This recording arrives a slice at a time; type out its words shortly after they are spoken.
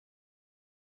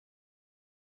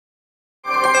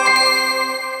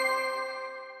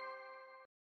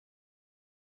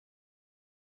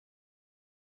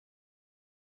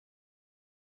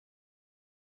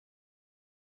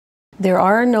There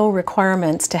are no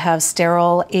requirements to have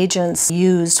sterile agents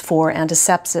used for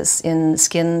antisepsis in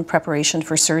skin preparation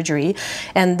for surgery.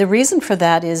 And the reason for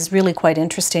that is really quite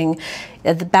interesting.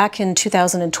 Back in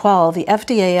 2012, the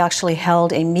FDA actually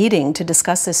held a meeting to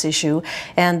discuss this issue,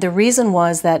 and the reason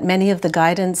was that many of the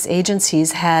guidance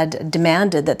agencies had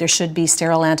demanded that there should be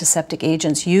sterile antiseptic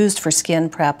agents used for skin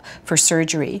prep for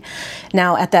surgery.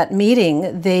 Now, at that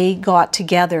meeting, they got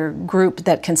together a group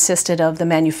that consisted of the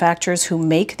manufacturers who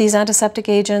make these antiseptic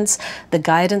agents, the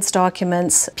guidance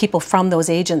documents, people from those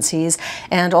agencies,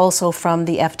 and also from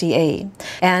the FDA.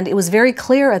 And it was very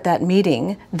clear at that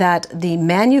meeting that the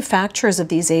manufacturers of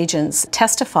these agents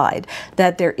testified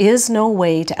that there is no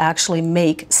way to actually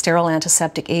make sterile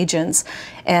antiseptic agents.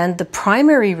 And the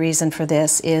primary reason for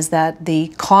this is that the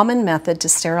common method to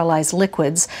sterilize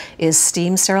liquids is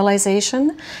steam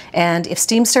sterilization. And if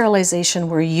steam sterilization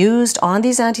were used on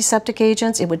these antiseptic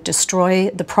agents, it would destroy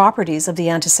the properties of the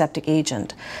antiseptic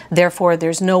agent. Therefore,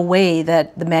 there's no way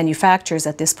that the manufacturers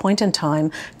at this point in time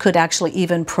could actually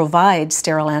even provide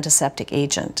sterile antiseptic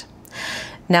agent.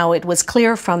 Now, it was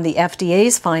clear from the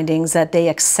FDA's findings that they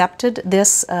accepted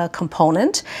this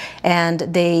component, and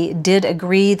they did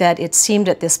agree that it seemed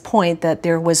at this point that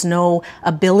there was no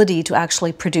ability to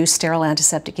actually produce sterile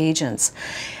antiseptic agents.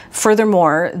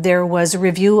 Furthermore, there was a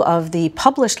review of the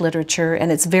published literature,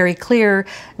 and it's very clear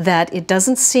that it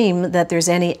doesn't seem that there's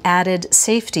any added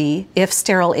safety if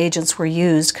sterile agents were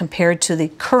used compared to the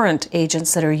current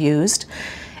agents that are used.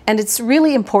 And it's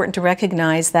really important to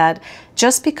recognize that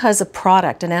just because a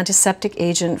product, an antiseptic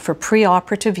agent for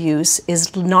preoperative use,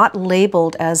 is not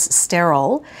labeled as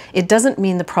sterile, it doesn't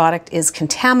mean the product is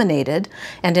contaminated.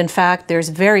 And in fact, there's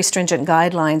very stringent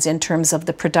guidelines in terms of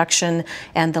the production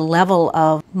and the level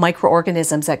of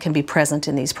microorganisms that can be present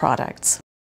in these products.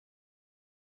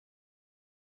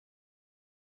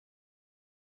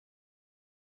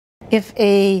 If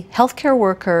a healthcare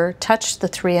worker touched the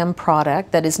 3M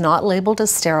product that is not labeled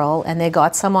as sterile and they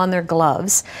got some on their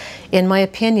gloves, in my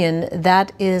opinion,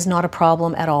 that is not a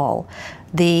problem at all.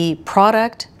 The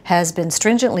product has been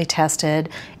stringently tested,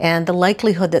 and the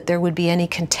likelihood that there would be any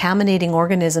contaminating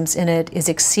organisms in it is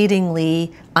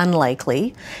exceedingly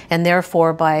unlikely, and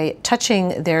therefore by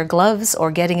touching their gloves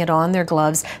or getting it on their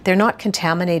gloves, they're not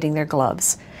contaminating their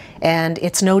gloves. And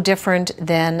it's no different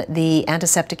than the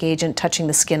antiseptic agent touching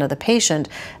the skin of the patient.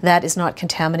 That is not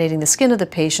contaminating the skin of the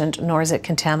patient, nor is it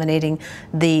contaminating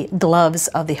the gloves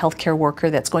of the healthcare worker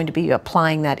that's going to be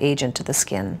applying that agent to the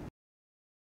skin.